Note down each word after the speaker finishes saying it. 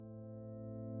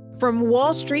From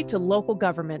Wall Street to local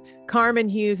government, Carmen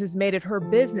Hughes has made it her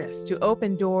business to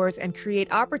open doors and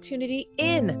create opportunity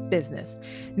in business.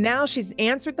 Now she's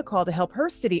answered the call to help her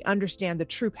city understand the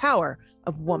true power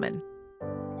of woman.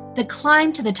 The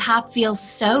climb to the top feels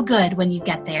so good when you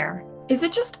get there. Is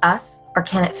it just us, or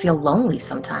can it feel lonely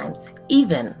sometimes,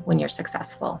 even when you're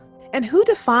successful? And who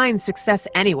defines success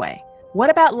anyway?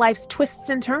 What about life's twists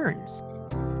and turns?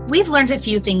 We've learned a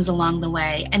few things along the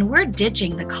way, and we're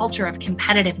ditching the culture of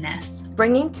competitiveness.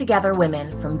 Bringing together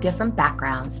women from different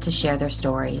backgrounds to share their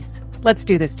stories. Let's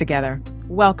do this together.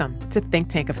 Welcome to Think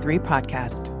Tank of Three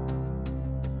podcast.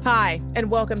 Hi,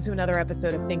 and welcome to another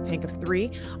episode of Think Tank of Three.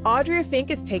 Audria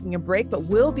Fink is taking a break, but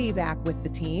we'll be back with the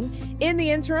team. In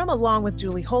the interim, along with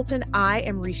Julie Holton, I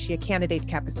am Rishia Candidate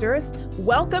Kapasuris.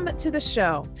 Welcome to the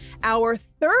show. Our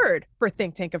third for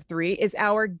Think Tank of Three is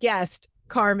our guest,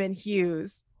 Carmen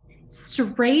Hughes.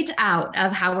 Straight out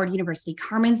of Howard University,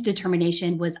 Carmen's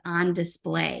determination was on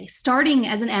display. Starting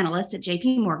as an analyst at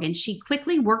JP Morgan, she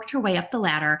quickly worked her way up the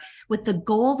ladder with the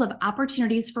goals of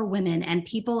opportunities for women and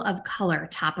people of color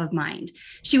top of mind.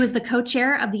 She was the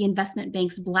co-chair of the investment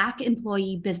bank's Black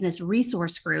Employee Business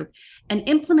Resource Group and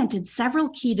implemented several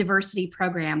key diversity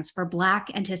programs for Black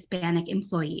and Hispanic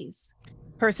employees.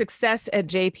 Her success at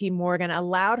JP Morgan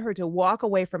allowed her to walk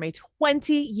away from a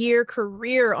 20-year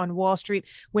career on Wall Street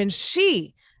when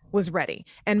she was ready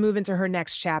and move into her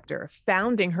next chapter,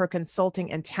 founding her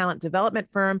consulting and talent development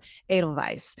firm,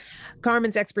 Edelweiss.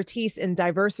 Carmen's expertise in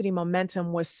diversity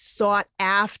momentum was sought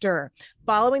after.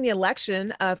 Following the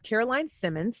election of Caroline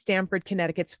Simmons, Stamford,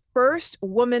 Connecticut's first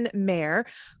woman mayor,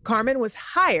 Carmen was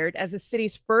hired as the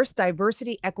city's first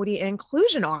diversity, equity, and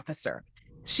inclusion officer.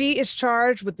 She is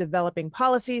charged with developing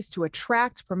policies to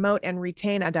attract, promote, and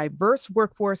retain a diverse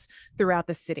workforce throughout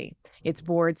the city, its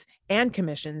boards and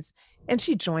commissions. And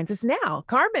she joins us now.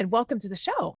 Carmen, welcome to the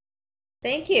show.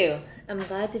 Thank you. I'm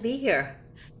glad to be here.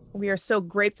 We are so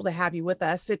grateful to have you with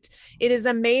us. It is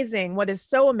amazing. What is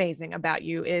so amazing about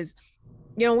you is,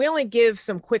 we only give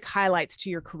some quick highlights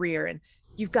to your career, and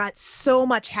you've got so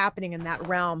much happening in that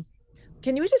realm.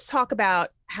 Can you just talk about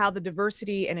how the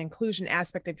diversity and inclusion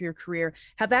aspect of your career,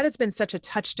 how that has been such a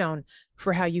touchstone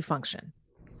for how you function?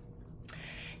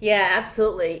 Yeah,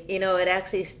 absolutely. It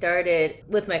actually started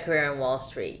with my career on Wall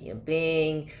Street,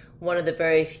 being one of the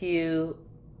very few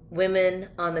women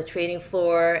on the trading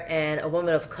floor and a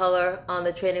woman of color on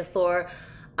the trading floor.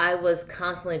 I was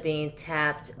constantly being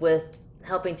tapped with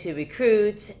helping to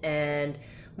recruit and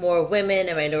more women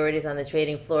and minorities on the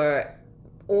trading floor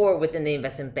or within the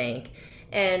investment bank.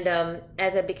 And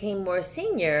as I became more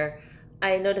senior,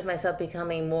 I noticed myself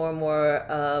becoming more and more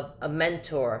of a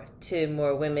mentor to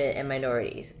more women and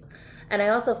minorities. And I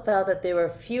also felt that there were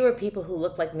fewer people who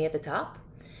looked like me at the top,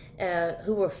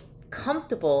 who were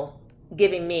comfortable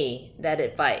giving me that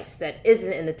advice that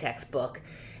isn't in the textbook.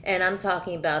 And I'm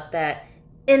talking about that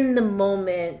in the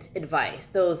moment advice,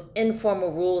 those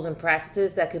informal rules and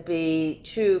practices that could be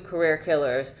true career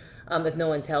killers if no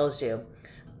one tells you.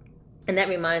 And that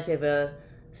reminds me of a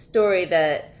story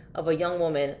of a young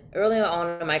woman. Early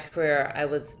on in my career, I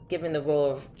was given the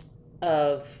role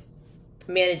of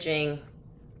managing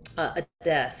a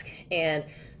desk. And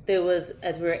there was,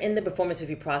 as we were in the performance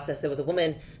review process, there was a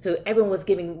woman who everyone was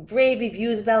giving rave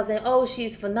reviews about, saying, oh,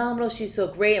 she's phenomenal, she's so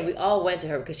great. And we all went to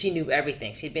her because she knew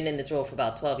everything. She'd been in this role for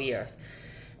about 12 years.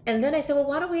 And then I said, well,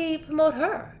 why don't we promote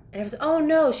her? And I was, oh,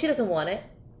 no, she doesn't want it.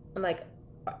 I'm like,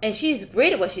 and she's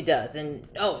great at what she does. And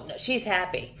oh, no, she's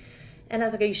happy. And I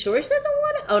was like, are you sure she doesn't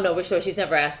want it? Oh, no, we're sure. She's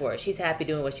never asked for it. She's happy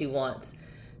doing what she wants.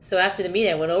 So after the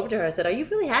meeting, I went over to her and said, are you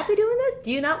really happy doing this?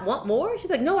 Do you not want more? She's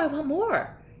like, no, I want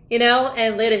more.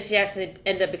 And later she actually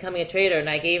ended up becoming a trader, and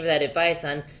I gave her that advice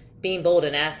on being bold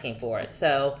and asking for it.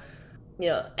 So,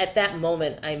 at that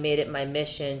moment, I made it my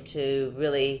mission to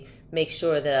really make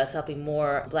sure that I was helping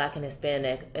more Black and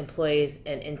Hispanic employees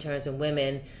and interns and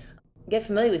women get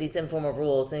familiar with these informal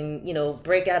rules and,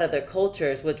 break out of their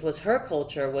cultures, which was her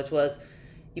culture, which was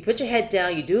you put your head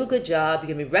down, you do a good job, you're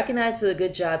going to be recognized for the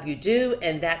good job you do,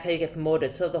 and that's how you get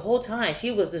promoted. So the whole time, she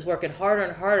was just working harder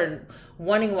and harder and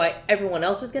wondering why everyone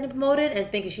else was getting promoted and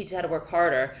thinking she just had to work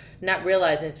harder, not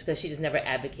realizing it's because she just never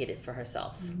advocated for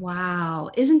herself. Wow.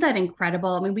 Isn't that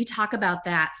incredible? I mean, we talk about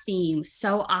that theme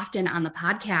so often on the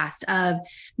podcast of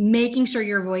making sure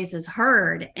your voice is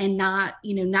heard and not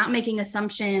making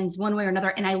assumptions one way or another.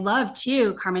 And I love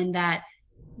too, Carmen, that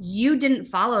you didn't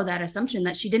follow that assumption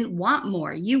that she didn't want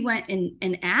more. You went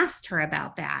and asked her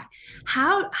about that.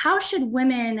 How should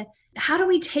women, how do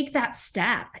we take that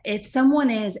step? If someone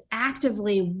is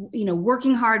actively,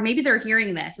 working hard, maybe they're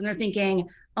hearing this and they're thinking,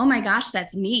 oh my gosh,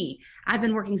 that's me. I've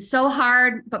been working so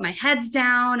hard, but my head's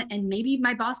down, and maybe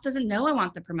my boss doesn't know I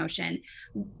want the promotion.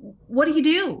 What do you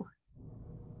do?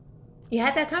 You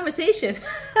had that conversation.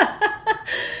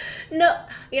 No,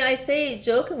 I say it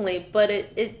jokingly, but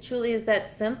it truly is that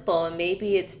simple. And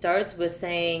maybe it starts with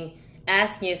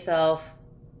asking yourself,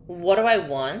 what do I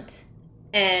want?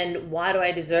 And why do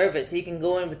I deserve it? So you can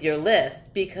go in with your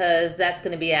list, because that's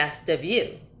going to be asked of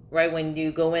you, right? When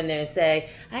you go in there and say,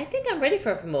 I think I'm ready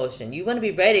for a promotion. You want to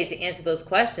be ready to answer those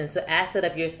questions. So ask that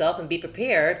of yourself and be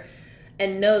prepared,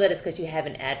 and know that it's because you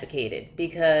haven't advocated.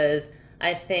 Because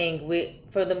I think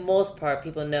for the most part,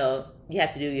 people know you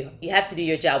have to do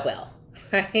your job well,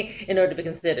 right? In order to be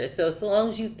considered. So long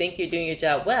as you think you're doing your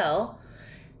job well,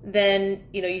 then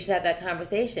you should have that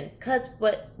conversation. Because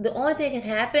the only thing that can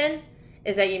happen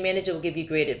is that your manager will give you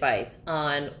great advice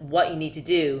on what you need to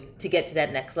do to get to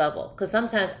that next level. Because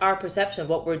sometimes our perception of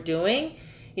what we're doing,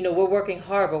 we're working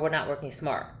hard, but we're not working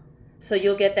smart. So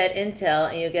you'll get that intel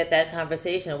and you'll get that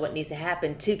conversation of what needs to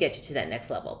happen to get you to that next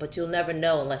level. But you'll never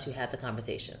know unless you have the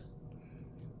conversation.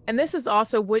 And this is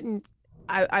also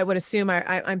I would assume,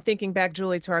 I'm thinking back,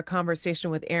 Julie, to our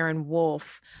conversation with Aaron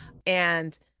Wolf,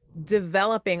 and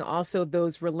developing also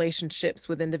those relationships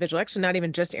with individuals. Actually, not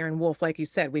even just Aaron Wolf. Like you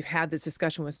said, we've had this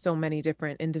discussion with so many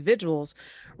different individuals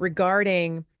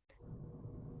regarding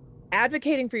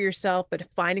advocating for yourself, but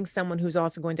finding someone who's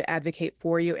also going to advocate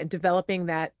for you, and developing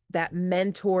that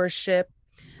mentorship,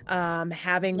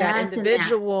 having that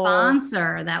individual, that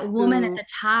sponsor, that woman at the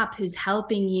top who's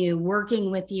helping you,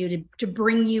 working with you to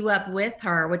bring you up with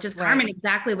her, which is, Carmen,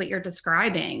 exactly what you're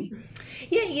describing.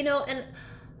 Yeah, and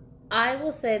I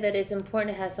will say that it's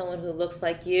important to have someone who looks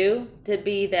like you to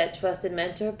be that trusted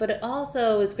mentor, but it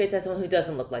also is great to have someone who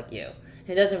doesn't look like you,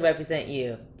 who doesn't represent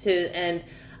you,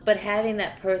 but having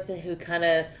that person who kind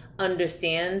of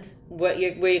understands where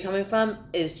you're coming from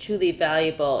is truly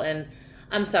valuable. And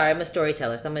I'm sorry, I'm a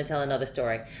storyteller, so I'm going to tell another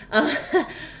story.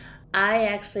 I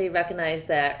actually recognized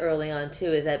that early on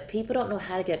too, is that people don't know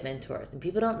how to get mentors, and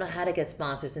people don't know how to get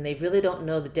sponsors, and they really don't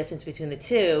know the difference between the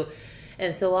two.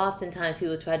 And so oftentimes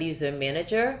people try to use their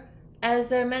manager as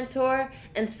their mentor,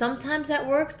 and sometimes that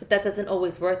works, but that doesn't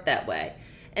always work that way.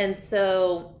 And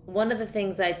so one of the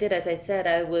things I did, as I said,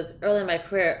 I was early in my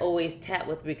career always tapped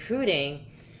with recruiting.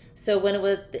 So when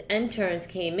the interns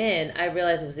came in, I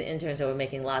realized it was the interns that were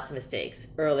making lots of mistakes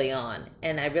early on.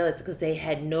 And I realized because they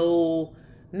had no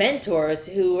mentors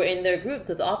who were in their group,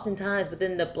 because oftentimes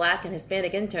within the Black and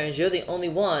Hispanic interns, you're the only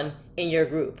one in your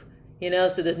group,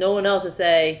 so there's no one else to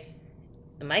say,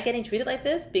 am I getting treated like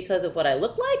this because of what I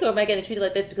look like, or am I getting treated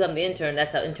like this because I'm the intern?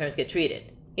 That's how interns get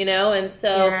treated, and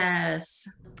so yes.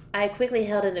 I quickly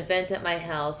held an event at my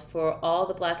house for all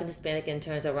the Black and Hispanic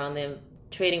interns around the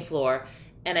trading floor,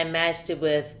 and I matched it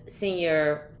with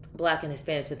senior Black and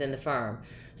Hispanics within the firm.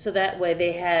 So that way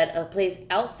they had a place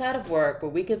outside of work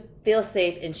where we could feel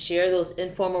safe and share those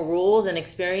informal rules and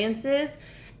experiences,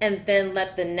 and then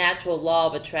let the natural law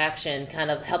of attraction kind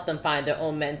of help them find their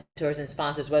own mentors and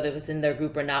sponsors, whether it was in their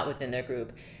group or not within their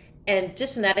group. And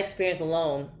just from that experience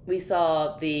alone, we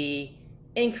saw the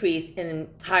increase in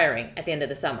hiring at the end of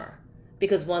the summer.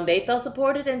 Because one, they felt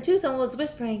supported, and two, someone was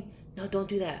whispering, no, don't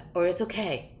do that, or it's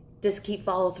okay, just keep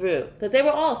follow through. Because they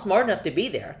were all smart enough to be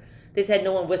there. They just had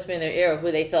no one whispering in their ear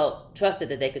who they felt trusted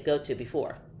that they could go to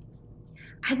before.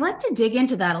 I'd like to dig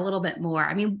into that a little bit more.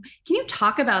 I mean, can you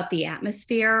talk about the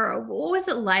atmosphere? What was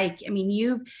it like? I mean,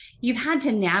 you've had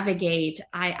to navigate,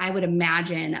 I would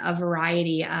imagine, a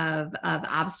variety of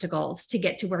obstacles to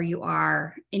get to where you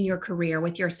are in your career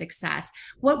with your success.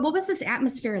 What was this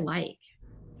atmosphere like?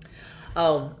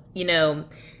 Oh,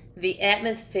 the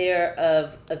atmosphere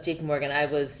of JP Morgan, I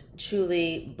was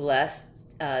truly blessed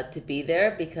to be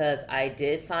there, because I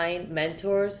did find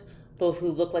mentors, both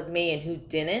who looked like me and who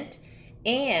didn't.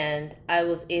 And I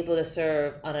was able to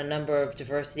serve on a number of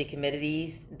diversity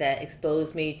committees that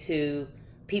exposed me to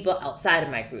people outside of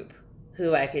my group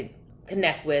who I could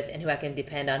connect with and who I can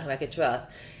depend on, who I could trust.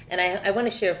 And I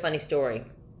want to share a funny story.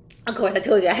 Of course, I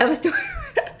told you I have a story.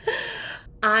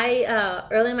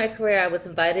 Early in my career, I was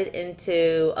invited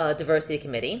into a diversity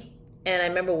committee. And I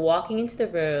remember walking into the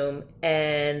room,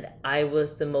 and I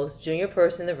was the most junior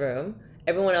person in the room.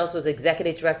 Everyone else was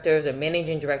executive directors or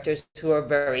managing directors who are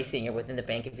very senior within the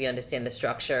bank. If you understand the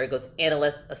structure, it goes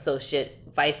analyst, associate,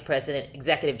 vice president,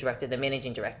 executive director, the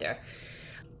managing director.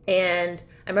 And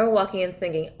I remember walking in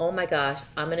thinking, oh my gosh,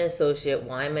 I'm an associate.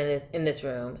 Why am I in this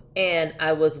room? And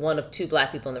I was one of two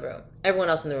Black people in the room. Everyone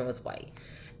else in the room was white.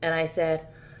 And I said,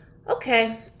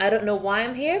 okay, I don't know why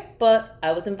I'm here, but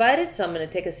I was invited, so I'm going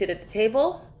to take a seat at the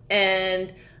table.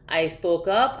 And I spoke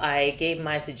up. I gave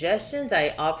my suggestions.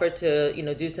 I offered to,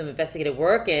 do some investigative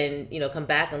work and, come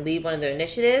back and lead one of their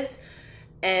initiatives.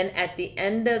 And at the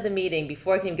end of the meeting,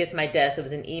 before I can get to my desk, there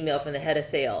was an email from the head of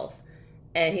sales.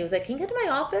 And he was like, "Can you get to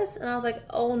my office?" And I was like,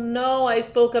 "Oh no, I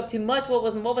spoke up too much. What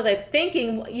was I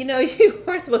thinking? You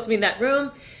weren't supposed to be in that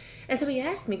room." And so he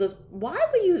asked me, he goes, "Why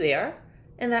were you there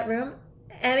in that room?"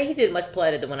 I mean, he did much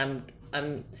politer than what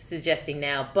I'm suggesting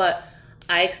now, but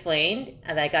I explained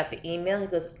and I got the email. He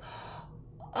goes,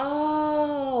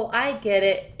 "Oh, I get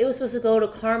it. It was supposed to go to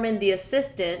Carmen, the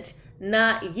assistant,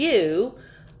 not you.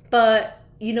 But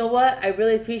you know what? I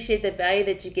really appreciate the value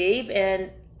that you gave,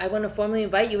 and I want to formally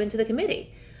invite you into the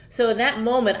committee." So in that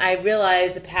moment, I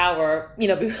realized the power, I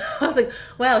was like,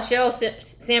 wow, Sheryl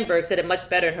Sandberg said it much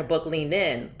better in her book, Lean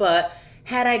In. But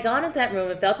had I gone into that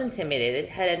room and felt intimidated,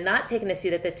 had I not taken a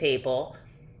seat at the table,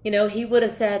 he would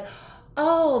have said,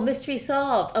 "Oh, mystery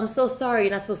solved. I'm so sorry.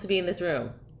 You're not supposed to be in this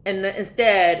room." And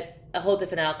instead, a whole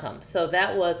different outcome. So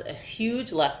that was a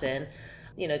huge lesson,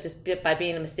 just by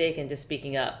being a mistake and just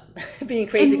speaking up, being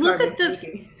crazy, Carmen,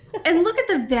 speaking. And look at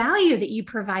the value that you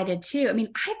provided too. I mean,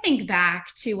 I think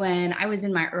back to when I was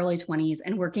in my early 20s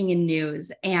and working in news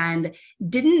and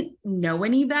didn't know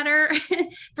any better,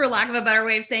 for lack of a better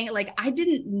way of saying it. Like, I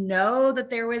didn't know that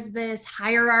there was this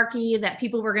hierarchy, that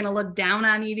people were going to look down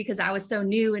on me because I was so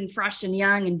new and fresh and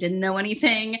young and didn't know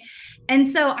anything. And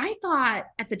so I thought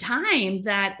at the time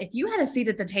that if you had a seat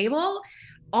at the table,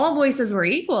 all voices were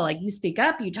equal. Like, you speak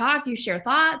up, you talk, you share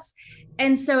thoughts.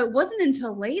 And so it wasn't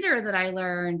until later that I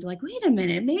learned, like, wait a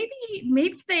minute,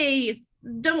 maybe they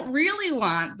don't really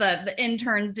want the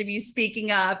interns to be speaking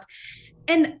up.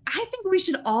 And I think we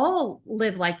should all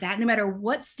live like that, no matter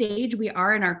what stage we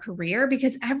are in our career,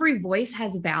 because every voice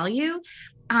has value.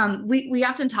 We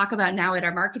often talk about now at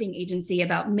our marketing agency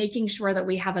about making sure that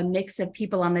we have a mix of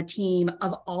people on the team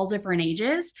of all different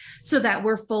ages, so that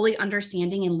we're fully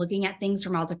understanding and looking at things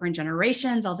from all different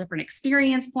generations, all different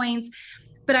experience points.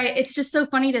 But it's just so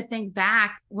funny to think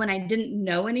back when I didn't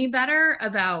know any better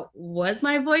about, was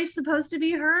my voice supposed to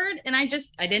be heard? And I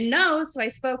didn't know. So I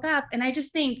spoke up, and I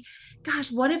just think,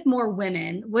 gosh, what if more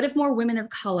women of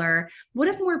color, what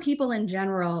if more people in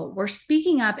general were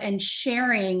speaking up and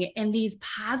sharing in these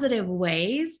positive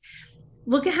ways?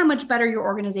 Look at how much better your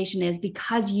organization is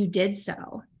because you did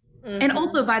so. Mm-hmm. And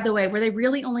also, by the way, were they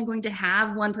really only going to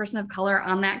have one person of color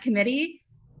on that committee?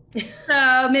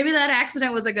 So maybe that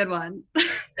accident was a good one.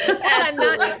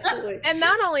 Absolutely. And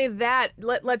not only that,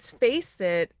 let's face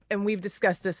it, and we've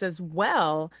discussed this as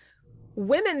well,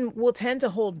 women will tend to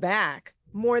hold back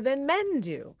more than men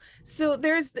do. So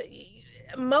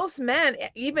most men,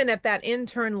 even at that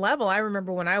intern level, I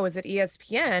remember when I was at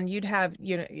ESPN, you'd have,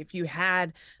 if you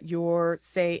had your,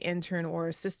 say, intern or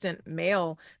assistant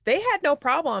male, they had no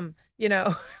problem,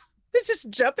 it's just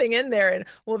jumping in there and,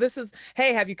 well, this is,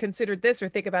 hey, have you considered this or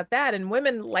think about that? And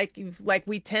women, like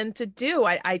we tend to do,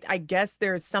 I guess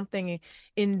there's something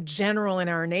in general in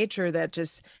our nature that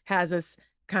just has us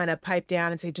kind of pipe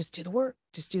down and say, just do the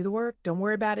work. Don't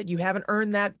worry about it. You haven't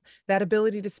earned that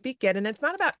ability to speak yet. And it's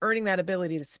not about earning that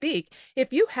ability to speak.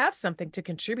 If you have something to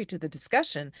contribute to the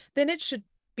discussion, then it should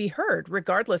be heard,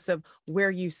 regardless of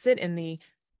where you sit in the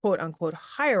quote unquote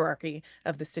hierarchy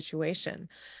of the situation.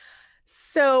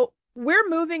 So we're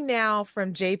moving now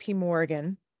from JP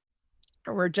Morgan.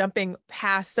 We're jumping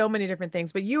past so many different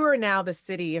things, but you are now the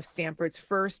city of Stamford's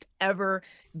first ever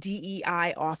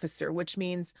DEI officer, which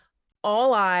means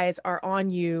all eyes are on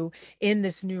you in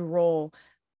this new role.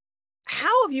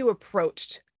 How have you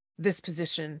approached this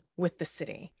position with the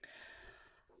city?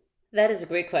 That is a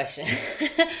great question.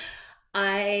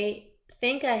 I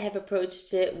think I have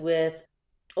approached it with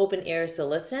open ears to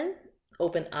listen,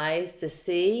 open eyes to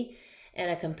see, and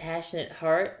a compassionate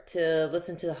heart to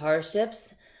listen to the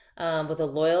hardships, with a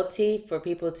loyalty for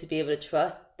people to be able to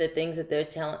trust the things that they're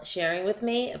sharing with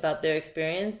me about their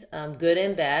experience, good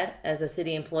and bad, as a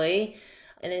city employee.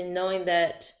 And in knowing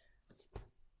that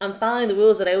I'm following the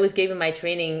rules that I always gave in my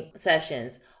training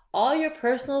sessions. All your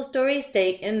personal stories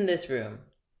stay in this room,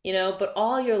 but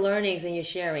all your learnings and your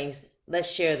sharings,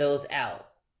 let's share those out.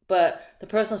 But the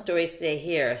personal stories stay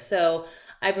here. So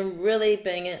I've been really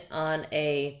being on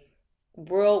a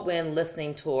whirlwind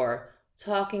listening tour,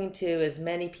 talking to as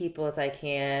many people as I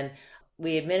can.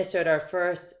 We administered our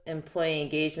first employee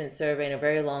engagement survey in a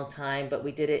very long time, but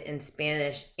we did it in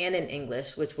Spanish and in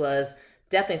English, which was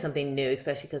definitely something new,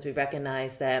 especially because we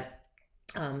recognize that,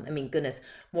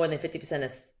 more than 50%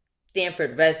 of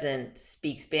Stamford residents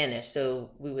speak Spanish.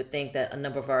 So we would think that a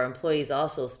number of our employees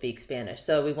also speak Spanish.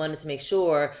 So we wanted to make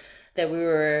sure that we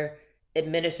were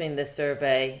administering this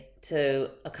survey to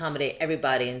accommodate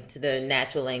everybody into the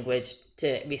natural language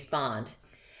to respond.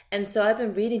 And so I've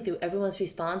been reading through everyone's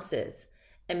responses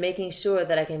and making sure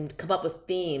that I can come up with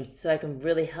themes so I can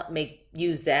really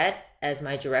use that as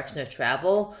my direction of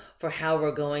travel for how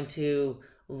we're going to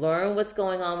learn what's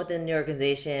going on within the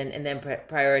organization and then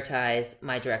prioritize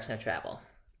my direction of travel.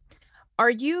 Are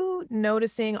you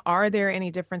noticing, are there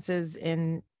any differences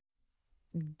in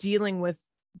dealing with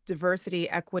diversity,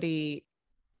 equity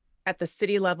at the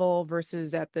city level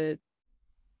versus at the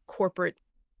corporate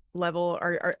level?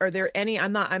 Are there any,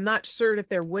 I'm not sure if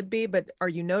there would be, but are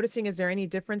you noticing, is there any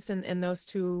difference in those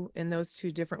two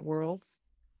different worlds?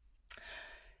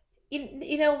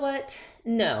 You know what?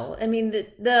 No. I mean,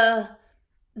 the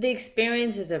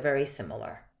experiences are very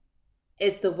similar.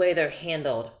 It's the way they're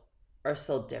handled are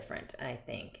so different, I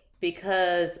think.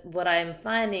 Because what I'm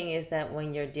finding is that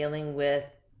when you're dealing with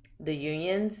the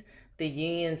union's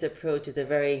approach is a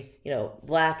very,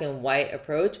 black and white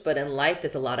approach, but in life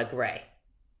there's a lot of gray,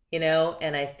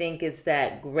 and I think it's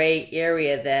that gray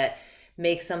area that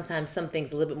makes sometimes some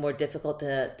things a little bit more difficult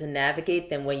to navigate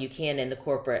than when you can in the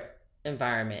corporate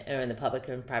environment or in the public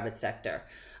and private sector.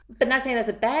 But not saying that's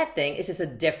a bad thing, it's just a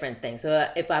different thing. So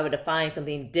if I were to find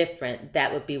something different,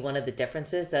 that would be one of the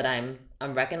differences that I'm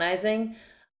recognizing.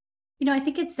 I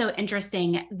think it's so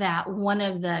interesting that one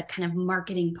of the kind of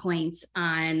marketing points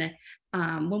on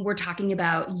when we're talking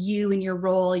about you and your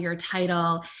role, your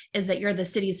title, is that you're the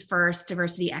city's first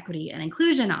diversity, equity, and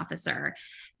inclusion officer.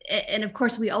 And of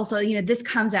course, we also, this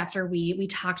comes after we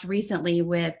talked recently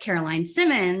with Caroline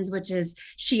Simmons,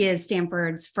 she is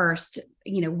Stamford's first,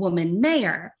 woman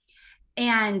mayor.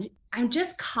 And I'm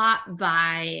just caught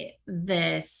by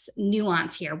this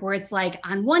nuance here where it's like,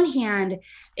 on one hand,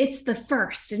 it's the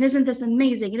first, and isn't this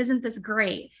amazing? And isn't this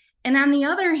great? And on the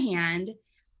other hand,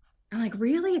 I'm like,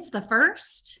 really? It's the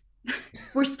first?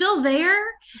 We're still there.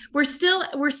 We're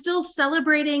still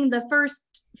celebrating the first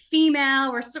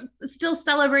female. We're still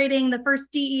celebrating the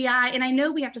first DEI. And I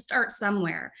know we have to start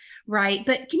somewhere, right?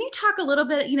 But can you talk a little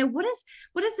bit, what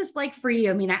is this like for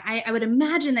you? I mean, I would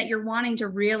imagine that you're wanting to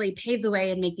really pave the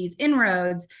way and make these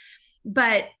inroads,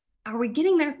 but are we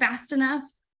getting there fast enough?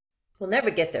 We'll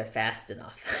never get there fast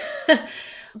enough.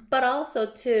 But also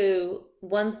too,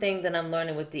 one thing that I'm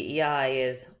learning with DEI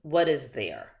is what is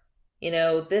there.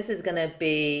 This is going to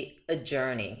be a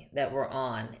journey that we're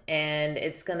on, and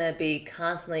it's going to be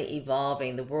constantly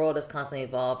evolving. The world is constantly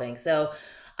evolving. So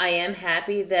I am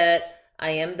happy that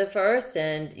I am the first,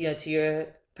 and, to your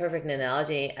perfect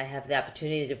analogy, I have the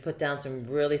opportunity to put down some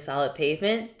really solid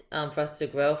pavement for us to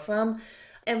grow from.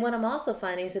 And what I'm also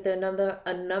finding is that there are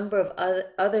a number of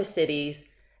other cities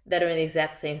that are in the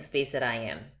exact same space that I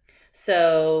am.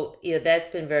 So, that's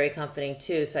been very comforting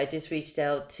too. So I just reached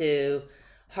out to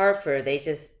Hartford. They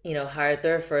just, hired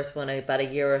their first one about a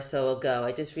year or so ago.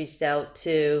 I just reached out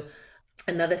to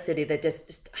another city that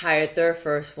just hired their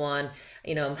first one.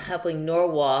 I'm helping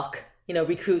Norwalk,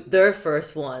 recruit their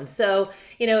first one. So,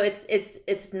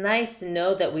 it's nice to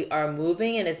know that we are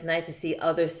moving, and it's nice to see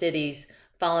other cities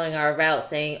following our route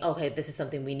saying, okay, this is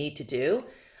something we need to do.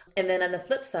 And then on the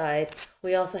flip side,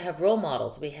 we also have role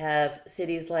models. We have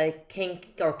cities like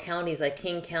counties like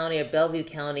King County or Bellevue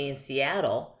County in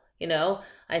Seattle.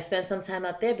 I spent some time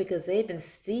out there because they've been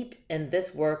steep in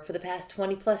this work for the past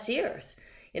 20 plus years,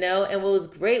 and what was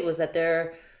great was that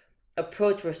their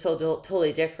approach was so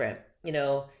totally different.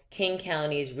 King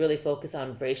County is really focused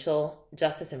on racial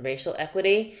justice and racial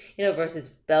equity, versus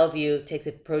Bellevue takes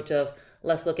an approach of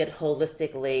let's look at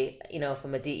holistically,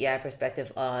 from a DEI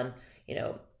perspective on,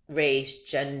 race,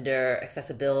 gender,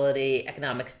 accessibility,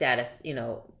 economic status,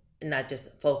 not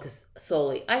just focus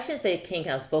solely. I shouldn't say King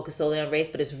County's focused solely on race,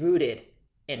 but it's rooted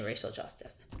in racial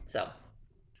justice. So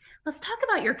let's talk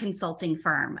about your consulting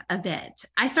firm a bit.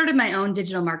 I started my own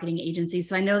digital marketing agency,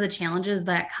 so I know the challenges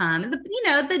that come,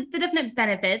 the definite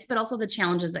benefits, but also the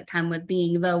challenges that come with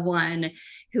being the one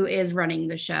who is running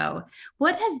the show.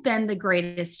 What has been the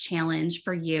greatest challenge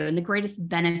for you and the greatest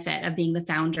benefit of being the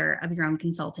founder of your own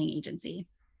consulting agency?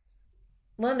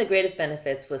 One of the greatest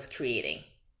benefits was creating,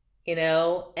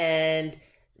 and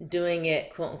doing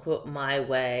it, quote unquote, my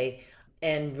way,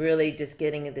 and really just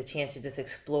getting the chance to just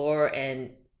explore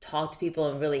and talk to people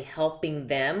and really helping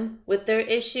them with their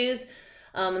issues.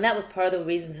 And that was part of the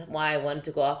reasons why I wanted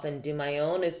to go off and do my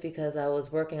own, is because I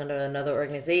was working under another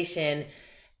organization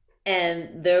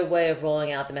and their way of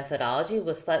rolling out the methodology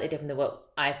was slightly different than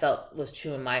what I felt was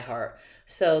true in my heart.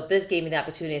 So this gave me the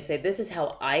opportunity to say, this is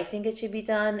how I think it should be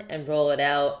done, and roll it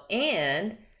out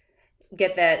and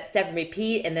get that step and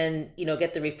repeat, and then,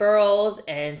 get the referrals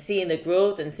and seeing the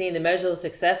growth and seeing the measurable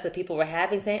success that people were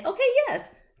having, saying, okay, yes,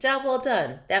 job well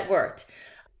done. That worked.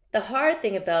 The hard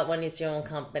thing about when it's your own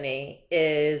company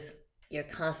is you're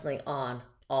constantly on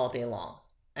all day long.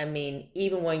 I mean,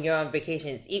 even when you're on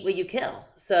vacation, it's eat what you kill.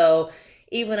 So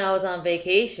even when I was on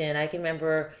vacation, I can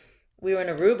remember we were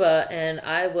in Aruba and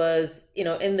I was,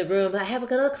 in the room. I have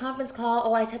another conference call.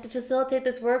 Oh, I have to facilitate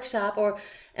this workshop.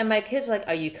 And my kids were like,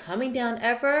 "Are you coming down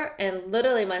ever?" And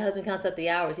literally, my husband counts up the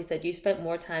hours. He said, "You spent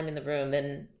more time in the room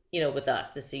than with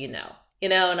us, just so you know."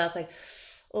 And I was like,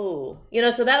 oh,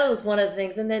 so that was one of the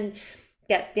things. And then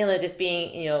that feeling of just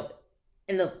being,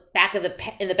 in the back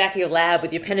of your lab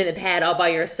with your pen and a pad all by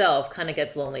yourself kind of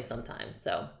gets lonely sometimes.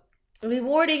 So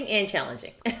rewarding and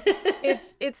challenging.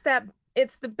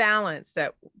 It's the balance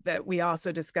that we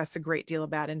also discuss a great deal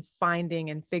about, in finding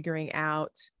and figuring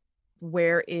out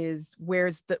where's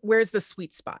the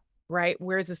sweet spot, right?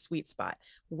 Where's the sweet spot?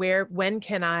 When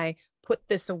can I put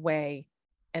this away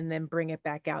and then bring it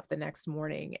back out the next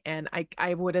morning? And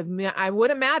I would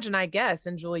imagine, I guess,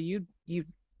 and Julie, you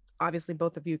obviously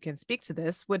both of you can speak to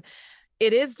this,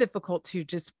 it is difficult to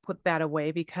just put that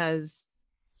away because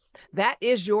that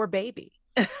is your baby.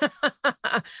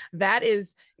 That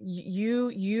is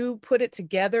you put it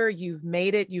together, you've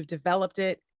made it, you've developed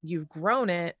it, you've grown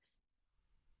it.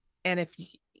 And if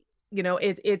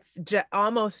it's just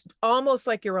almost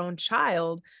like your own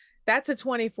child, that's a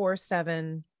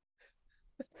 24/7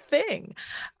 thing.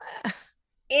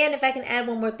 And if I can add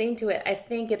one more thing to it, I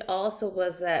think it also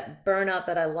was that burnout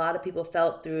that a lot of people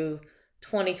felt through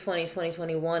 2020,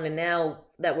 2021. And now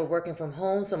that we're working from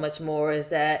home so much more, is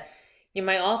that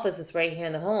my office is right here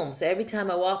in the home. So every time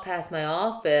I walk past my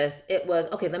office, it was,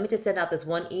 okay, let me just send out this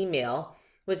one email,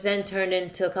 which then turned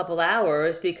into a couple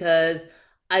hours because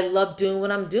I love doing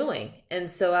what I'm doing. And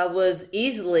so I was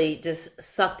easily just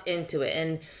sucked into it.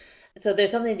 And so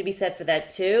there's something to be said for that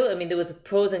too. I mean, there was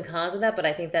pros and cons of that, but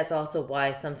I think that's also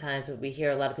why sometimes we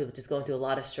hear a lot of people just going through a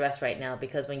lot of stress right now,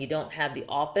 because when you don't have the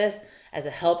office as a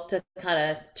help to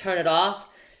kind of turn it off,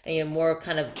 and you're more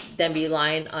kind of then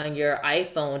relying on your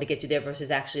iPhone to get you there versus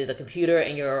actually the computer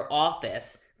in your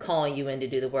office calling you in to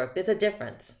do the work. There's a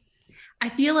difference. I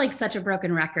feel like such a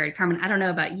broken record, Carmen. I don't know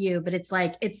about you, but it's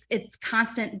like it's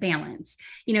constant balance.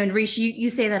 And Rish, you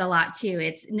say that a lot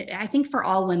too. I think for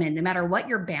all women, no matter what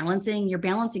you're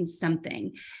balancing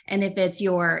something. And if it's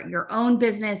your own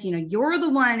business, you're the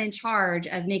one in charge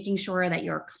of making sure that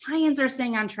your clients are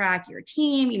staying on track, your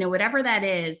team, whatever that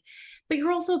is, but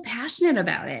you're also passionate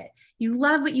about it. You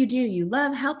love what you do. You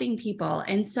love helping people.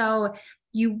 And so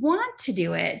you want to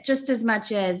do it just as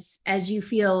much as you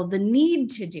feel the need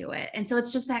to do it. And so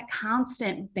it's just that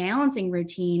constant balancing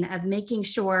routine of making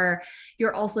sure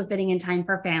you're also fitting in time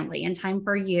for family and time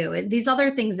for you and these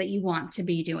other things that you want to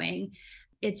be doing.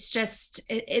 It's just,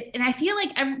 and I feel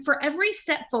like for every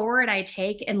step forward I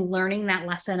take in learning that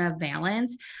lesson of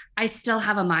balance, I still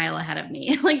have a mile ahead of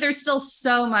me. Like there's still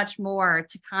so much more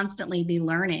to constantly be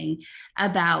learning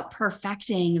about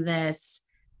perfecting this,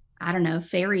 I don't know,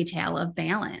 fairy tale of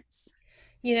balance.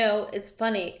 It's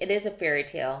funny. It is a fairy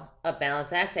tale of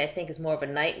balance. Actually, I think it's more of a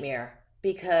nightmare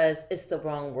because it's the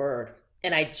wrong word.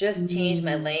 And I just changed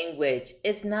my language.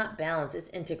 It's not balance, it's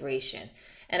integration.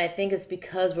 And I think it's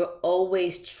because we're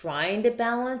always trying to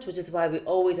balance, which is why we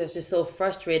always are just so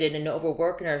frustrated and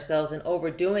overworking ourselves and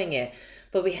overdoing it.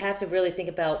 But we have to really think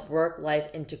about work-life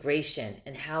integration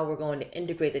and how we're going to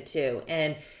integrate the two.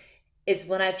 And it's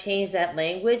when I've changed that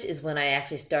language is when I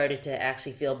actually started to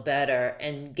actually feel better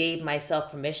and gave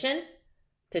myself permission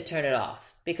to turn it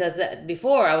off. Because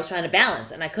before I was trying to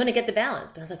balance and I couldn't get the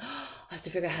balance, but I was like, oh, I have to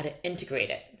figure out how to integrate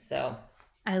it. So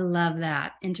I love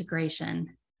that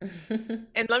integration.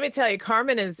 And let me tell you,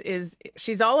 Carmen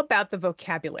she's all about the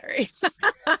vocabulary.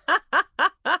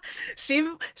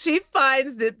 She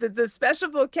finds the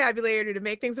special vocabulary to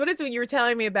make things. What is it when you were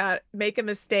telling me about make a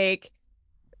mistake?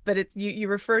 But you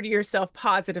refer to yourself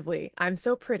positively. I'm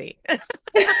so pretty.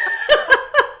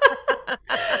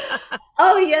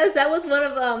 Oh yes, that was one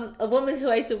of a woman who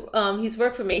I used to he's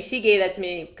worked for me. She gave that to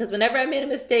me because whenever I made a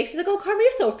mistake, she's like, "Oh, Carmen,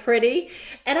 you're so pretty,"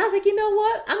 and I was like, "You know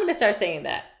what? I'm gonna start saying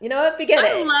that. You know what? Forget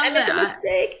it. I make a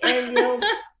mistake, and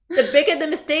the bigger the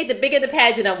mistake, the bigger the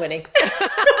pageant I'm winning."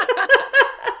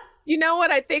 You know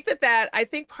what? I think I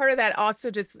think part of that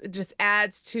also just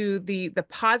adds to the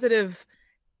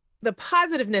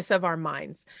positiveness of our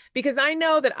minds, because I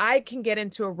know that I can get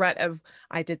into a rut of,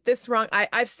 I did this wrong.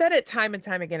 I've said it time and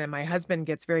time again, and my husband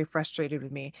gets very frustrated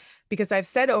with me because I've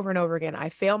said over and over again, I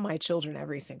fail my children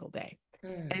every single day.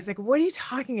 And he's like, what are you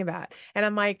talking about? And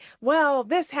I'm like, well,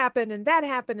 this happened and that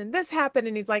happened and this happened.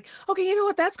 And he's like, okay, you know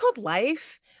what? That's called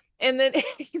life. And then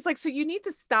he's like, so you need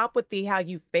to stop with how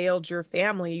you failed your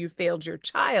family, you failed your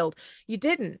child. You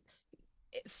didn't.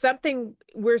 something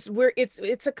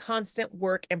it's a constant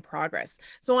work in progress.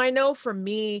 So I know for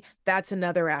me, that's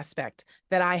another aspect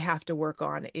that I have to work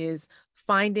on, is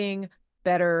finding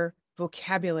better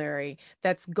vocabulary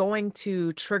that's going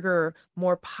to trigger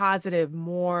more positive,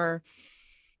 more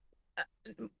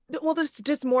well, there's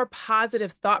just more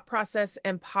positive thought process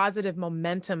and positive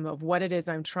momentum of what it is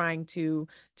I'm trying to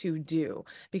do.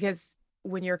 Because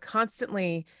when you're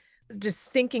constantly just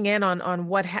sinking in on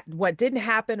what didn't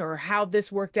happen, or how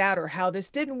this worked out, or how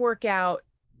this didn't work out,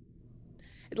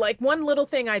 like one little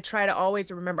thing I try to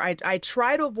always remember, I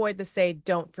try to avoid the say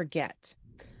don't forget.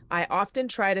 I often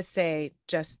try to say,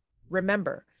 just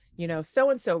remember, so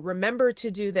and so, remember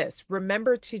to do this,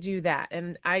 remember to do that.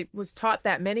 And I was taught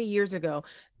that many years ago.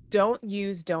 Don't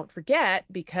use don't forget,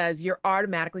 because you're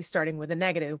automatically starting with a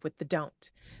negative with the don't.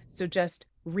 So just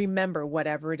remember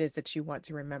whatever it is that you want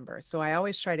to remember. So I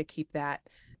always try to keep that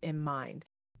in mind.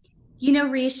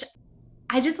 Rish,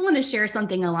 I just want to share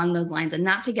something along those lines, and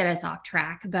not to get us off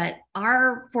track, but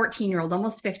our 14-year-old,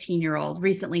 almost 15-year-old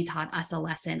recently taught us a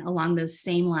lesson along those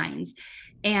same lines.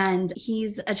 And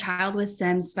he's a child with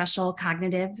some special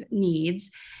cognitive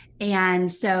needs.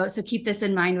 And so keep this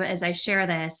in mind as I share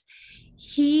this.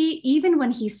 Even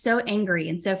when he's so angry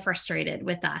and so frustrated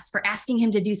with us for asking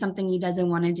him to do something he doesn't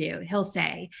want to do, he'll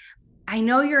say, I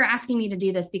know you're asking me to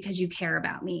do this because you care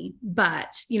about me,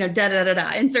 but, da da da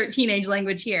da, insert teenage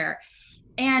language here.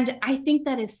 And I think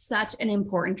that is such an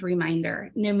important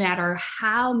reminder. No matter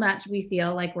how much we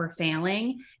feel like we're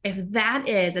failing, if that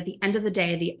is at the end of the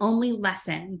day, the only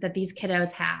lesson that these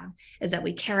kiddos have is that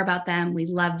we care about them, we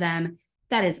love them,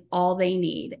 that is all they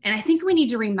need. And I think we need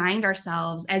to remind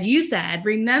ourselves, as you said,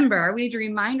 we need to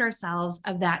remind ourselves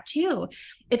of that too.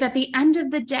 If at the end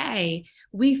of the day,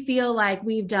 we feel like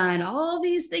we've done all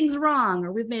these things wrong,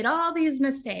 or we've made all these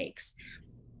mistakes,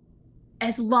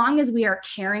 as long as we are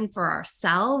caring for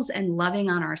ourselves and loving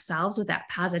on ourselves with that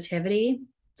positivity,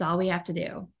 it's all we have to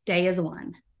do. Day is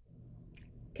one.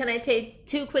 Can I take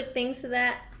two quick things to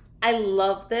that? I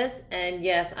love this. And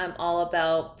yes, I'm all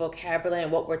about vocabulary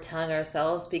and what we're telling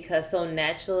ourselves, because so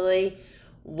naturally,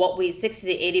 60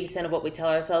 to 80% of what we tell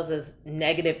ourselves is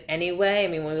negative anyway. I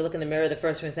mean, when we look in the mirror, the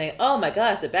first thing we're saying, oh my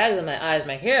gosh, the bags on my eyes,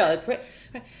 my hair.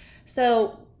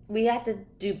 So we have to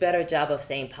do better job of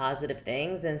saying positive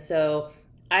things. And so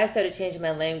I started changing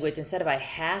my language. Instead of I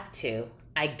have to,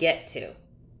 I get to,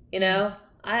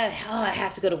 I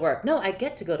have to go to work. No, I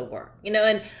get to go to work, and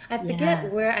I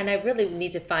forget where, and I really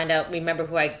need to remember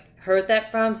who I heard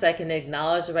that from, so I can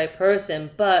acknowledge the right person.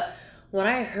 But when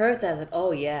I heard that, I was like,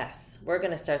 oh yes, we're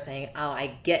going to start saying, oh,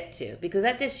 I get to, because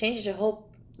that just changes the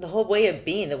whole way of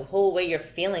being, the whole way you're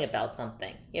feeling about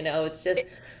something. It's just,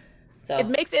 so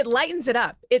it lightens it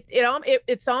up.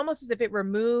 It's almost as if it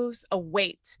removes a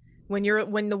weight when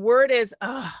the word is,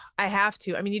 oh, I have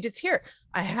to. I mean, you just hear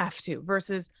I have to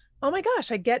versus, oh my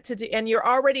gosh, I get to do, and you're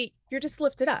just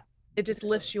lifted up. It just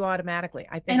lifts you automatically.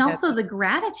 I think. And also the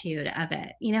gratitude of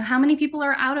it. How many people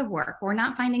are out of work or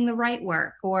not finding the right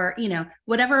work, or,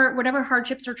 whatever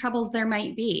hardships or troubles there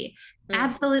might be.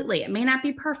 Absolutely. It may not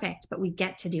be perfect, but we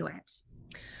get to do it.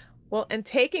 Well, and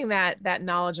taking that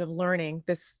knowledge of learning,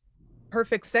 this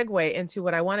perfect segue into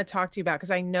what I want to talk to you about,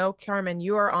 because I know, Carmen,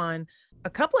 you are on a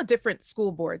couple of different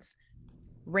school boards,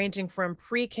 ranging from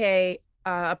pre-K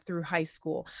up through high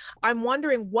school. I'm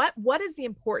wondering what is the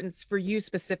importance for you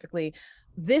specifically,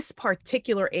 this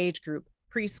particular age group,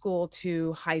 preschool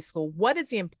to high school? What is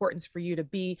the importance for you to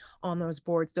be on those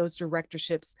boards, those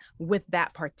directorships with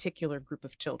that particular group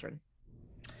of children?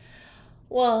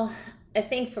 Well, I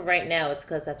think for right now, it's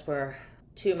because that's where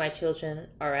two of my children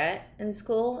are at in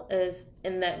school, is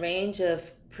in that range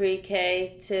of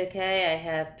pre-K to K. I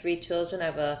have three children. I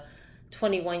have a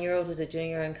 21-year-old who's a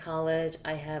junior in college.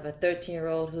 I have a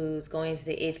 13-year-old who's going to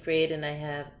the 8th grade, and I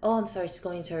have, she's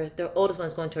going to the oldest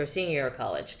one's going to her senior year of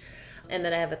college. And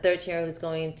then I have a 13-year-old who's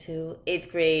going to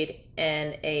 8th grade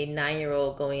and a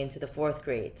 9-year-old going into the 4th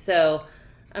grade. So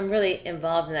I'm really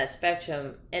involved in that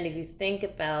spectrum. And if you think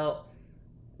about,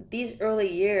 these early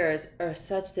years are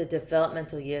such the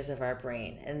developmental years of our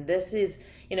brain. And this is,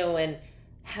 when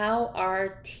how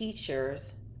our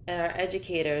teachers and our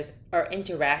educators are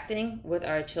interacting with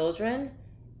our children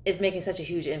is making such a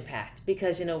huge impact.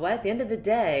 Because at the end of the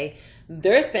day,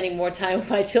 they're spending more time with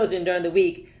my children during the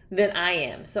week than I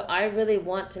am. So I really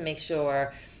want to make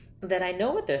sure that I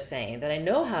know what they're saying, that I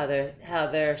know how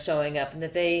they're showing up, and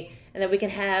that we can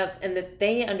have, and that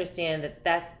they understand that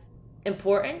that's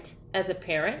important as a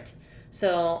parent.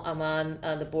 So I'm on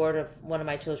the board of one of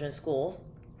my children's schools,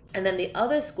 and then the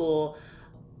other school,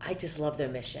 I just love their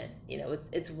mission.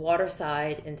 It's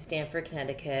Waterside in Stamford,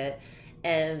 Connecticut,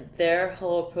 And their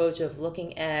whole approach of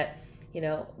looking at,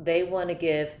 they want to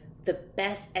give the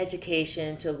best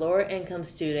education to lower income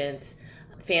students,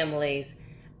 families,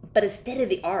 but it's state of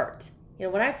the art.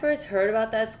 When I first heard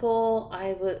about that school,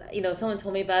 I was, someone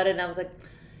told me about it and I was like,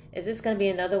 is this going to be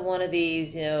another one of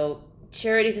these,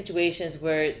 charity situations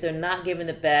where they're not giving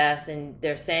the best and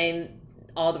they're saying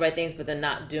all the right things, but they're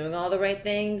not doing all the right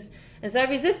things? And so I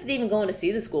resisted even going to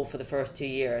see the school for the first 2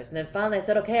 years. And then finally I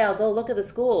said, okay, I'll go look at the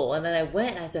school. And then I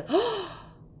went and I said,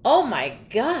 oh my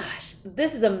gosh,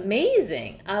 this is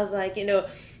amazing. I was like,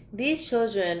 these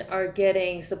children are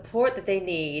getting support that they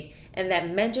need, and that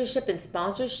mentorship and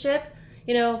sponsorship,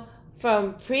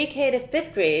 from pre-K to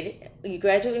fifth grade. You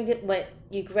graduate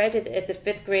at the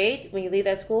fifth grade when you leave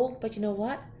that school, but you know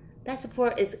what? That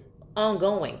support is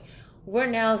ongoing. We're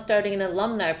now starting an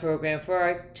alumni program for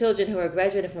our children who are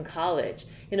graduating from college.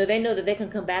 They know that they can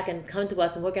come back and come to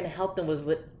us, and we're going to help them with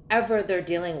whatever they're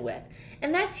dealing with.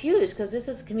 And that's huge, because this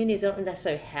is communities don't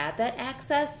necessarily have that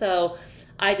access. So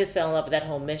I just fell in love with that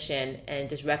whole mission and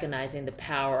just recognizing the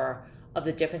power of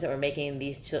the difference that we're making in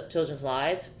these children's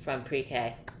lives from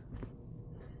pre-K.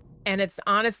 And it's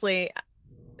honestly,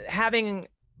 having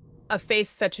a face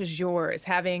such as yours,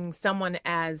 having someone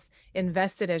as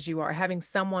invested as you are, having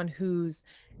someone who's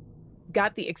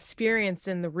got the experience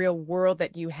in the real world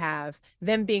that you have,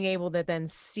 them being able to then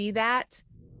see that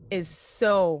is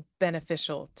so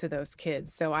beneficial to those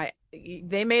kids. So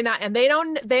they may not, and they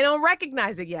don't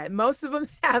recognize it yet. Most of them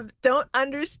don't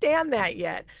understand that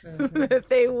yet. Mm-hmm.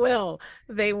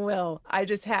 They will. I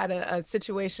just had a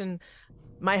situation.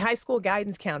 My high school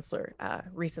guidance counselor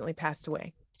recently passed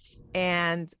away,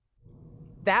 and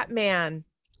that man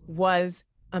was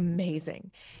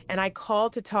amazing. And I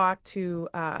called to talk to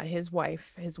his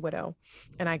wife, his widow,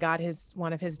 and I got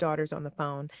one of his daughters on the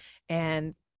phone,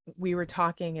 and we were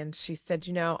talking, and she said,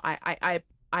 I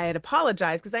had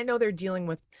apologized because I know they're dealing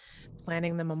with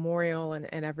planning the memorial and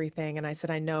everything. And I said,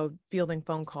 I know fielding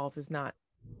phone calls is not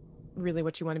really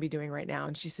what you want to be doing right now.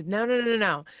 And she said,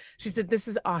 no. She said, this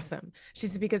is awesome. She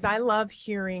said, because I love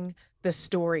hearing the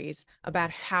stories about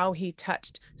how he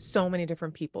touched so many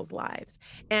different people's lives.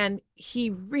 And he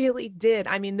really did.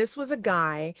 I mean, this was a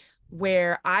guy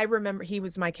where I remember he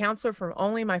was my counselor for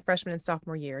only my freshman and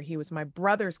sophomore year. He was my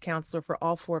brother's counselor for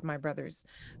all 4 of my brother's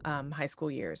high school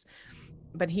years.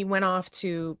 But he went off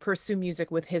to pursue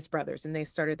music with his brothers, and they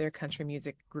started their country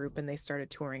music group, and they started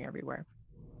touring everywhere.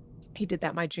 He did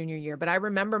that my junior year. But I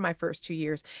remember my first 2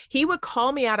 years, he would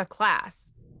call me out of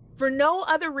class for no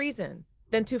other reason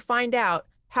than to find out,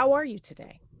 how are you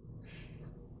today?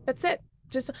 That's it.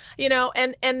 Just,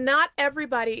 and not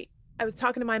everybody. I was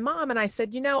talking to my mom and I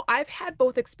said, I've had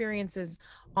both experiences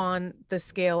on the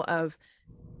scale of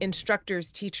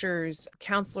instructors, teachers,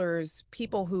 counselors,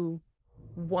 people who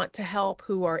want to help,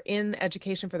 who are in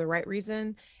education for the right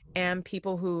reason, and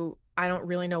people who I don't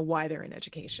really know why they're in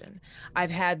education.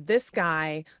 I've had this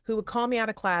guy who would call me out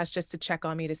of class just to check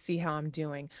on me, to see how I'm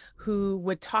doing, who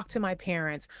would talk to my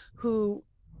parents, who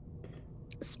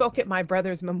spoke at my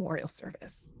brother's memorial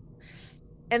service.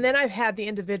 And then I've had the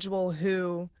individual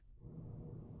who,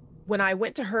 when I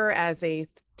went to her as a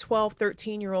 12,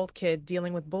 13-year-old kid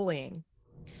dealing with bullying,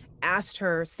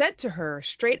 said to her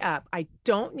straight up, I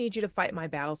don't need you to fight my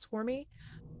battles for me.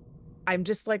 I'm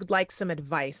just like some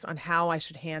advice on how I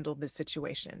should handle this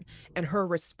situation. And her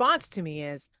response to me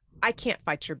is, I can't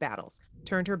fight your battles.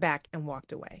 Turned her back and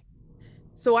walked away.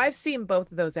 So I've seen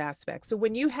both of those aspects. So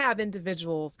when you have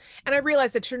individuals, and I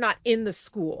realize that you're not in the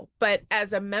school, but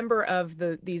as a member of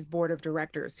these board of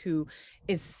directors who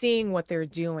is seeing what they're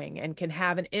doing and can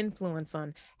have an influence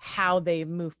on how they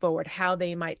move forward, how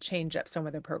they might change up some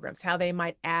of their programs, how they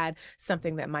might add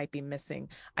something that might be missing.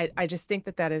 I just think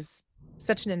that is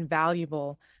such an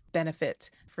invaluable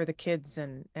benefit for the kids.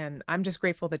 And I'm just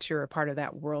grateful that you're a part of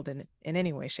that world in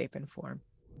any way, shape, and form.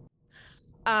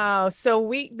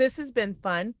 So this has been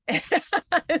fun.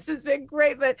 This has been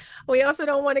great, but we also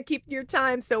don't want to keep your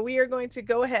time. So we are going to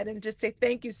go ahead and just say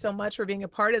thank you so much for being a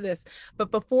part of this.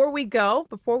 But before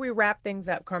we wrap things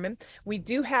up, Carmen, we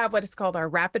do have what is called our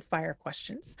rapid fire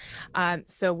questions.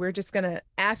 So we're just going to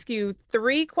ask you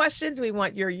 3 questions. We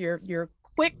want your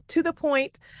quick to the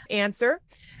point answer.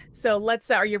 So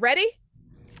are you ready?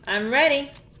 I'm ready.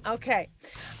 Okay.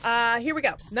 Here we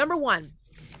go. Number 1.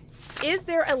 Is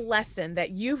there a lesson that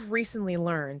you've recently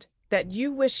learned that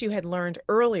you wish you had learned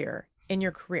earlier in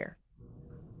your career?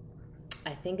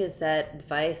 I think it's that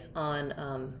advice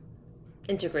on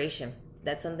integration.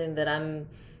 That's something that I'm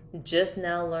just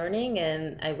now learning,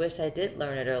 and I wish I did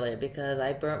learn it earlier, because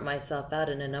I burnt myself out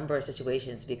in a number of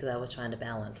situations because I was trying to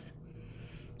balance.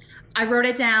 I wrote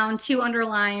it down, 2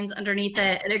 underlines underneath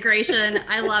it, integration.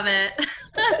 I love it.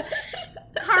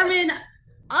 Carmen,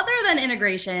 other than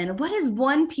integration, what is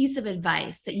one piece of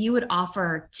advice that you would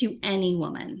offer to any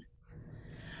woman?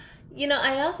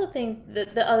 I also think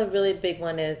that the other really big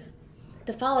one is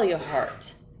to follow your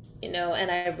heart.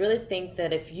 And I really think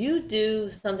that if you do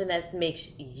something that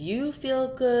makes you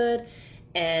feel good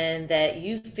and that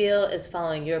you feel is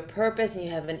following your purpose and you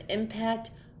have an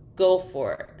impact, go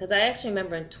for it. Because I actually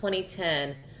remember in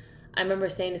 2010, I remember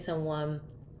saying to someone,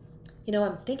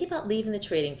 I'm thinking about leaving the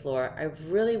trading floor. I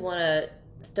really want to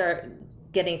start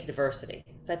getting into diversity.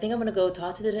 So I think I'm going to go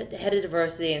talk to the head of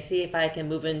diversity and see if I can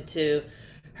move into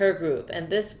her group. And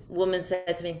this woman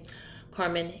said to me,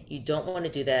 Carmen, you don't want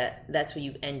to do that. That's where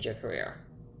you end your career.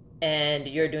 And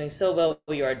you're doing so well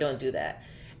where you are. Don't do that.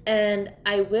 And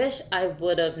I wish I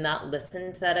would have not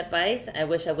listened to that advice. I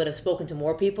wish I would have spoken to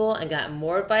more people and gotten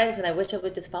more advice. And I wish I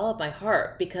would just follow my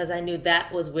heart, because I knew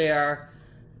that was where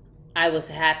I was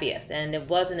happiest. And it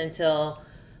wasn't until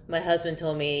my husband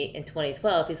told me in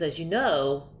 2012, he says, you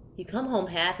come home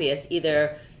happiest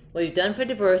either what you've done for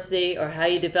diversity or how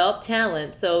you develop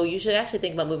talent. So you should actually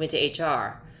think about moving to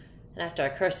HR. And after I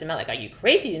cursed him out, like, are you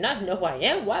crazy? You do not know who I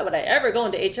am? Why would I ever go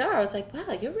into HR? I was like,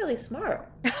 wow, you're really smart.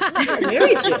 I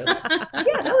married you.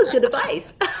 Yeah, that was good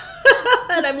advice.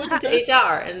 And I moved into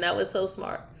HR, and that was so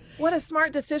smart. What a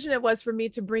smart decision it was for me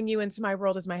to bring you into my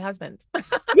world as my husband.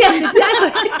 Yes,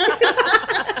 exactly.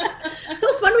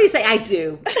 So smart when you say I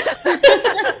do.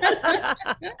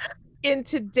 In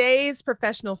today's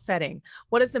professional setting,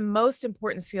 what is the most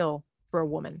important skill for a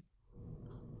woman?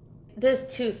 There's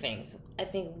 2 things. I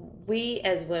think we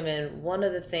as women, one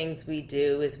of the things we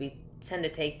do is we tend to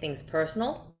take things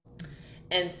personal.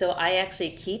 And so I actually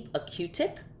keep a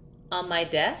Q-tip on my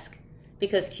desk,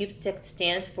 because Q-tip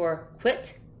stands for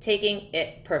quit taking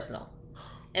it personal.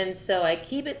 And so I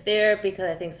keep it there because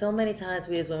I think so many times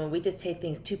we as women, we just take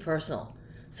things too personal.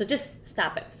 So just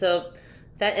stop it. So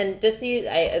that, and just see,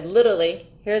 I literally,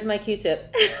 here's my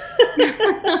Q-tip.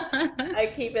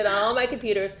 I keep it on all my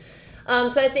computers.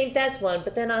 So I think that's one.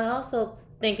 But then I also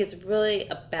think it's really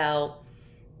about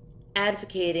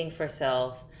advocating for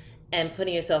self and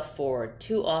putting yourself forward.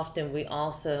 Too often we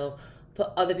also put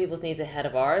other people's needs ahead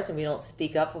of ours, and we don't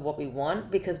speak up for what we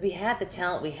want, because we have the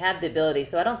talent, we have the ability.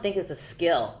 So I don't think it's a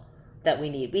skill that we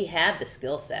need. We have the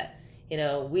skill set.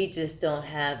 We just don't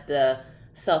have the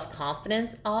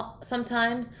self-confidence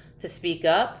sometimes to speak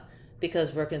up,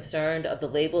 because we're concerned of the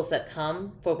labels that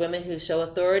come for women who show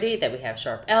authority, that we have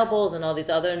sharp elbows and all these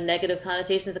other negative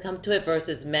connotations that come to it,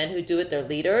 versus men who do it, they're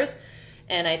leaders.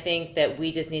 And I think that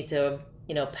we just need to,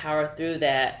 power through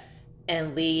that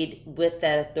and lead with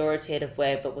that authoritative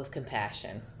way, but with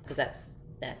compassion, because that's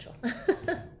natural.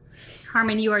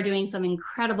 Carmen, you are doing some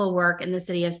incredible work in the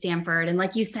city of Stamford. And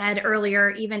like you said earlier,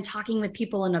 even talking with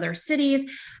people in other cities,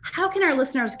 how can our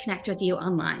listeners connect with you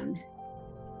online?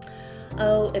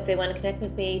 Oh, if they want to connect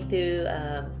with me through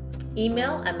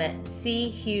email, I'm at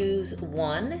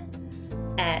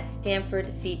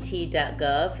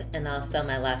chughes1@stanfordct.gov, and I'll spell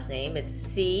my last name.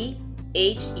 It's CHUGHES,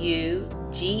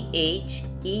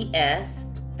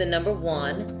 the number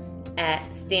 1,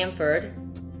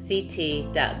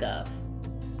 @stanfordct.gov.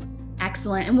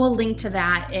 Excellent. And we'll link to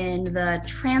that in the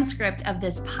transcript of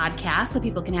this podcast so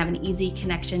people can have an easy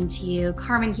connection to you.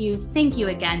 Carmen Hughes, thank you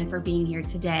again for being here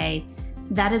today.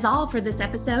 That is all for this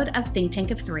episode of Think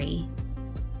Tank of 3.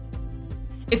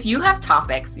 If you have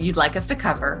topics you'd like us to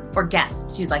cover or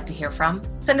guests you'd like to hear from,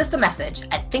 send us a message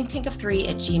at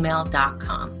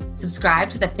thinktankof3@gmail.com. Subscribe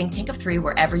to the Think Tank of 3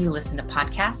 wherever you listen to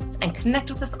podcasts, and connect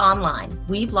with us online.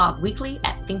 We blog weekly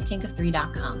at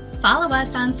thinktankof3.com. Follow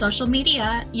us on social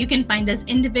media. You can find us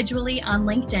individually on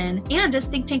LinkedIn and as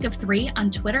Think Tank of 3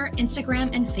 on Twitter,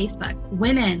 Instagram, and Facebook.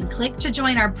 Women, click to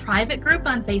join our private group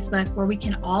on Facebook where we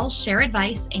can all share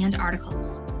advice and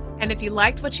articles. And if you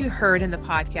liked what you heard in the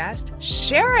podcast,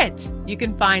 share it. You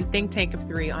can find Think Tank of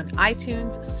 3 on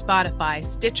iTunes, Spotify,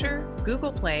 Stitcher,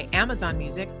 Google Play, Amazon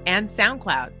Music, and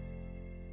SoundCloud.